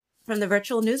From the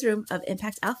virtual newsroom of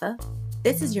Impact Alpha,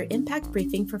 this is your Impact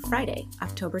Briefing for Friday,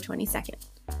 October 22nd.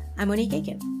 I'm Monique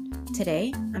Aiken.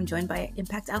 Today, I'm joined by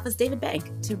Impact Alpha's David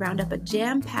Bank to round up a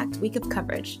jam-packed week of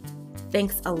coverage.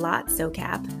 Thanks a lot,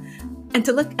 SoCap. And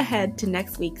to look ahead to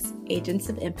next week's Agents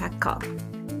of Impact call,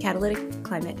 Catalytic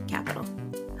Climate Capital.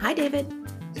 Hi, David.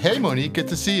 Hey, Monique. Good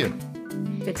to see you.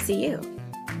 Good to see you.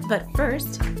 But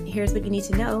first, here's what you need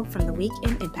to know from the week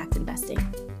in impact investing.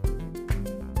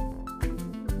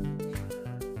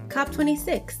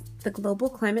 COP26, the Global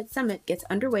Climate Summit, gets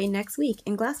underway next week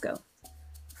in Glasgow.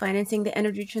 Financing the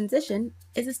energy transition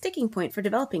is a sticking point for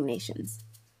developing nations.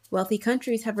 Wealthy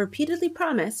countries have repeatedly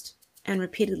promised, and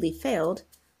repeatedly failed,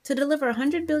 to deliver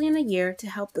 $100 billion a year to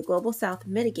help the Global South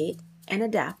mitigate and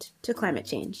adapt to climate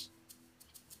change.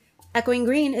 Echoing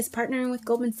Green is partnering with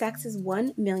Goldman Sachs'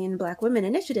 1 Million Black Women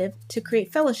initiative to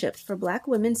create fellowships for Black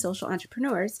women social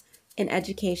entrepreneurs in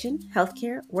education,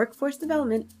 healthcare, workforce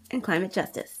development, and climate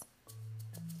justice.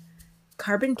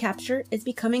 Carbon capture is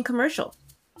becoming commercial.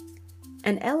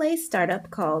 An LA startup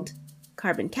called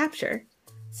Carbon Capture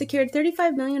secured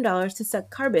 $35 million to suck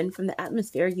carbon from the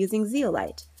atmosphere using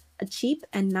zeolite, a cheap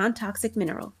and non-toxic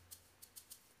mineral.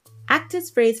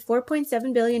 Actis raised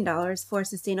 $4.7 billion for a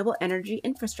sustainable energy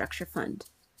infrastructure fund.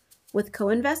 With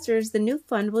co-investors, the new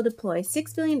fund will deploy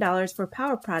 $6 billion for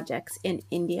power projects in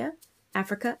India,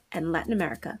 Africa, and Latin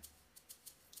America.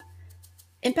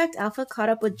 Impact Alpha caught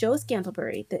up with Joe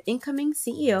Scantlebury, the incoming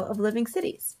CEO of Living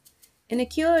Cities. In a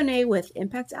Q&A with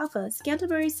Impact Alpha,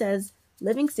 Scantlebury says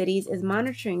Living Cities is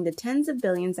monitoring the tens of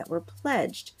billions that were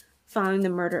pledged following the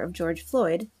murder of George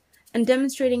Floyd, and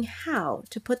demonstrating how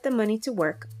to put the money to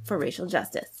work for racial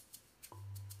justice.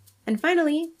 And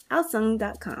finally,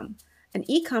 Alsung.com, an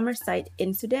e-commerce site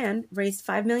in Sudan, raised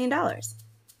 $5 million.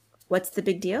 What's the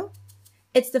big deal?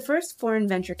 It's the first foreign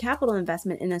venture capital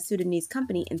investment in a Sudanese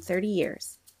company in 30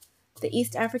 years. The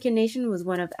East African nation was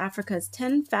one of Africa's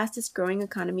 10 fastest growing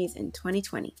economies in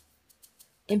 2020.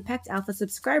 Impact Alpha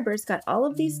subscribers got all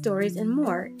of these stories and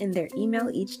more in their email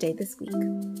each day this week.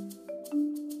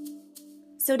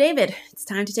 So David, it's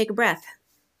time to take a breath.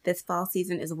 This fall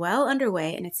season is well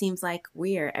underway, and it seems like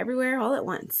we are everywhere all at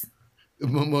once.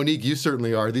 Monique, you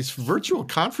certainly are. These virtual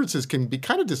conferences can be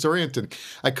kind of disorienting.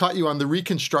 I caught you on the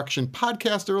Reconstruction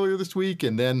podcast earlier this week,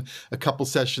 and then a couple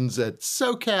sessions at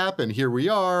SoCap, and here we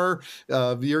are.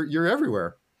 You're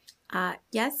everywhere.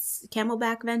 Yes,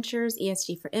 Camelback Ventures,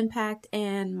 ESG for Impact,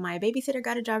 and my babysitter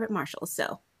got a job at Marshall,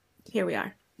 so here we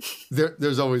are.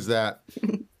 There's always that.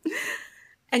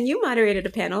 And you moderated a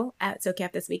panel at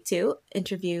SoCap this week, too,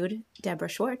 interviewed Deborah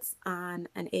Schwartz on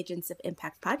an Agents of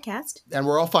Impact podcast. And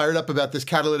we're all fired up about this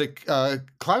Catalytic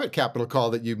Climate Capital call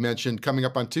that you mentioned coming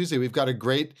up on Tuesday. We've got a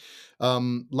great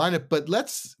lineup, but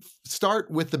let's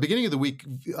start with the beginning of the week.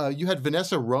 You had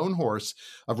Vanessa Roanhorse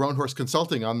of Roanhorse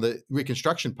Consulting on the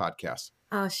Reconstruction podcast.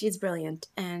 Oh, she's brilliant,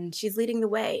 and she's leading the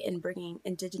way in bringing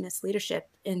Indigenous leadership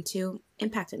into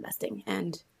impact investing,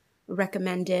 and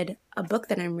recommended a book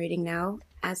that I'm reading now,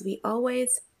 As We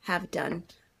Always Have Done,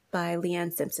 by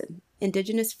Leanne Simpson,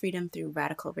 Indigenous Freedom Through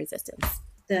Radical Resistance.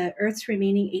 The Earth's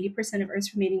remaining 80% of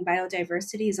Earth's remaining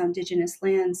biodiversity is on indigenous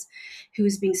lands who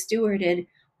is being stewarded.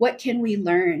 What can we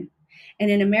learn?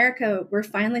 And in America, we're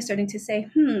finally starting to say,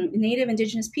 Native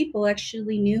indigenous people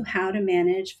actually knew how to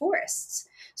manage forests.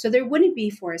 So there wouldn't be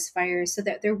forest fires, so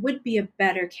that there would be a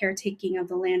better caretaking of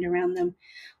the land around them.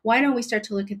 Why don't we start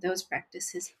to look at those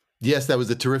practices? Yes, that was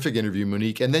a terrific interview,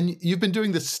 Monique. And then you've been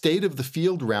doing the State of the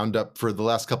Field roundup for the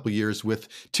last couple of years with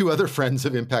two other friends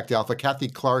of Impact Alpha, Kathy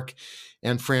Clark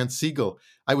and Fran Siegel.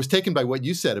 I was taken by what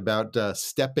you said about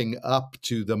stepping up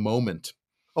to the moment.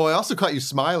 Oh, I also caught you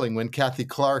smiling when Kathy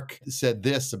Clark said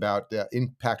this about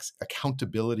Impact's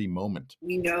accountability moment.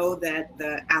 We know that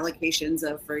the allocations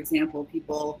of, for example,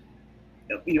 people,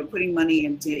 putting money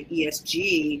into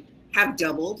ESG have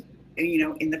doubled,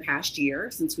 in the past year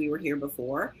since we were here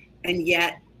before. And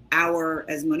yet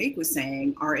as Monique was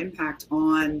saying, our impact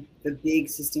on the big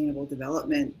sustainable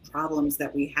development problems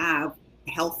that we have,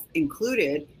 health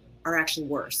included, are actually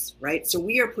worse, right? So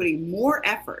we are putting more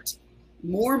effort,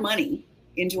 more money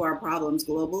into our problems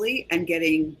globally and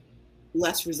getting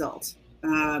less results.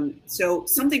 So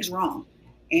something's wrong.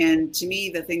 And to me,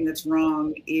 the thing that's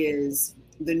wrong is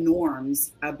the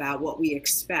norms about what we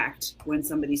expect when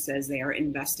somebody says they are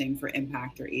investing for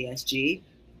impact or ESG.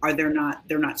 They're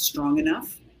not strong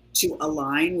enough to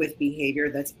align with behavior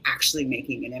that's actually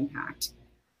making an impact.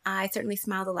 I certainly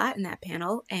smiled a lot in that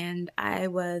panel, and I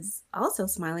was also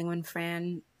smiling when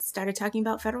Fran started talking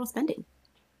about federal spending.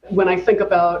 When I think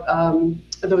about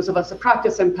those of us that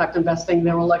practice impact investing,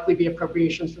 there will likely be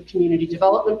appropriations for community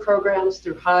development programs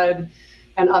through HUD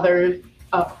and other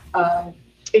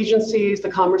agencies.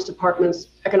 The Commerce Department's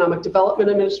Economic Development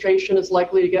Administration is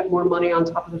likely to get more money on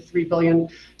top of the $3 billion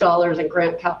in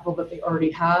grant capital that they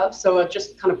already have. So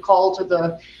just kind of call to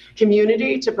the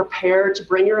community to prepare to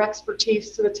bring your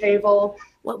expertise to the table.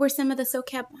 What were some of the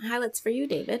SOCAP highlights for you,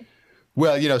 David?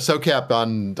 Well,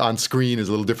 SOCAP on screen is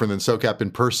a little different than SOCAP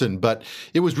in person, but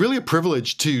it was really a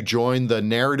privilege to join the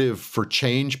Narrative for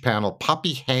Change panel.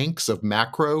 Poppy Hanks of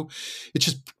Macro. It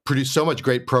just produced so much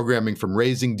great programming, from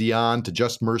Raising Dion to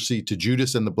Just Mercy to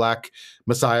Judas and the Black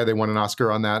Messiah. They won an Oscar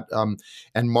on that.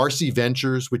 And Marcy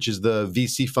Ventures, which is the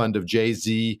VC fund of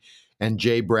Jay-Z and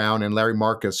Jay Brown and Larry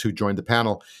Marcus, who joined the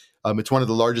panel. It's one of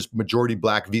the largest majority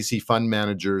Black VC fund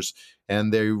managers,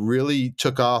 and they really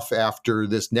took off after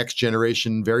this next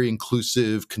generation, very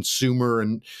inclusive consumer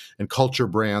and culture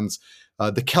brands.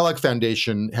 The Kellogg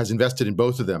Foundation has invested in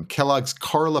both of them. Kellogg's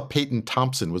Carla Payton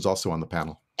Thompson was also on the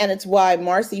panel. And it's why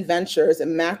Marcy Ventures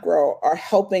and Macro are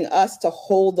helping us to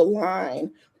hold the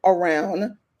line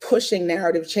around pushing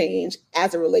narrative change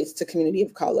as it relates to community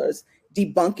of colors,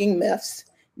 debunking myths,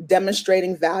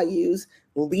 demonstrating values,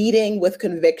 leading with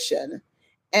conviction.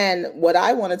 And what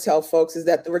I want to tell folks is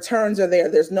that the returns are there.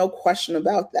 There's no question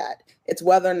about that. It's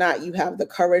whether or not you have the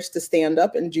courage to stand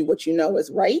up and do what you know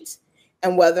is right,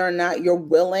 and whether or not you're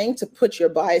willing to put your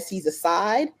biases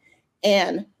aside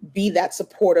and be that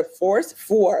supportive force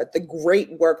for the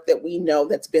great work that we know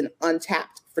that's been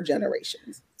untapped for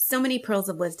generations. So many pearls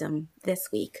of wisdom this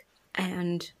week.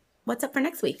 And what's up for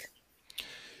next week?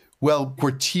 Well,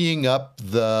 we're teeing up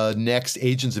the next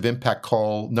Agents of Impact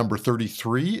call number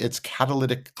 33. It's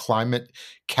Catalytic Climate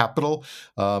Capital,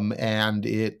 and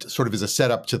it sort of is a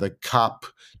setup to the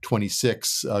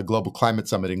COP26 Global Climate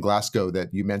Summit in Glasgow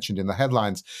that you mentioned in the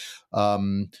headlines.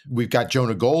 We've got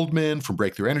Jonah Goldman from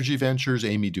Breakthrough Energy Ventures,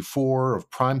 Amy Dufour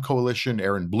of Prime Coalition,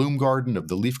 Aaron Bloomgarden of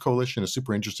the Leaf Coalition, a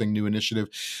super interesting new initiative,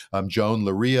 Joan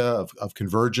Laria of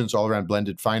Convergence, all around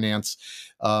blended finance.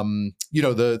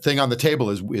 The thing on the table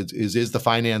is the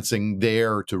financing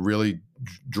there to really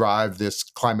drive this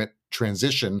climate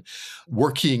transition.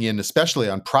 We're keying in especially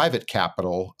on private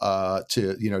capital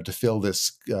to fill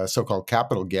this so-called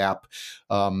capital gap,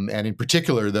 and in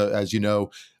particular, as you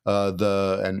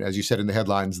said in the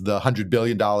headlines, the $100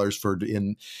 billion for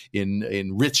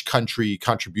in rich country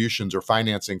contributions or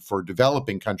financing for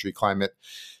developing country climate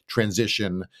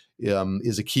transition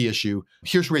is a key issue.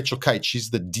 Here's Rachel Kite. She's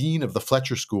the dean of the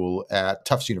Fletcher School at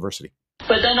Tufts University.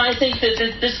 But then I think that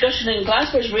the discussion in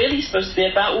Glasgow is really supposed to be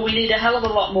about, well, we need a hell of a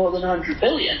lot more than $100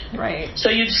 billion. Right. So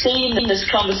you've seen this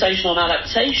conversation on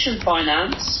adaptation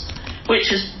finance, which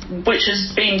has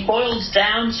been boiled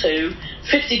down to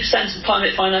 50% of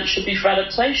climate finance should be for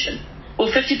adaptation.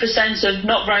 Well, 50% of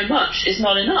not very much is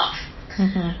not enough.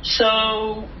 Mm-hmm.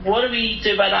 So what do we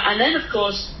do about that? And then, of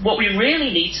course, what we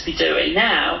really need to be doing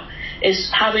now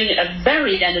is having a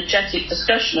very energetic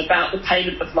discussion about the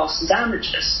payment of loss and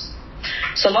damages.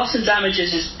 So loss and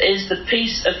damages is the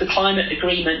piece of the climate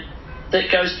agreement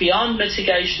that goes beyond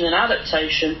mitigation and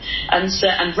adaptation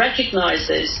and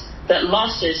recognises that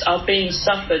losses are being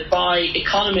suffered by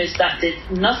economies that did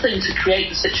nothing to create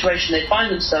the situation they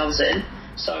find themselves in.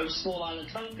 So small island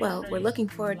countries. Well, we're looking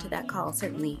forward to that call,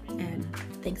 certainly. And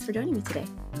thanks for joining me today.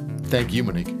 Thank you,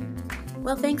 Monique.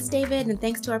 Well, thanks, David, and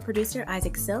thanks to our producer,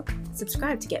 Isaac Silk.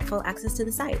 Subscribe to get full access to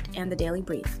the site and the Daily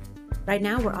Brief. Right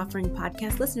now, we're offering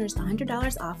podcast listeners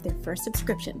 $100 off their first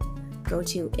subscription. Go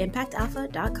to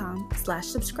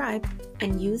impactalpha.com/subscribe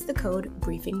and use the code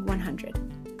BRIEFING100.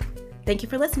 Thank you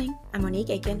for listening. I'm Monique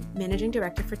Aiken, Managing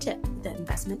Director for TIP, the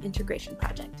Investment Integration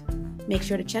Project. Make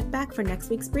sure to check back for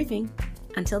next week's briefing.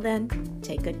 Until then,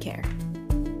 take good care.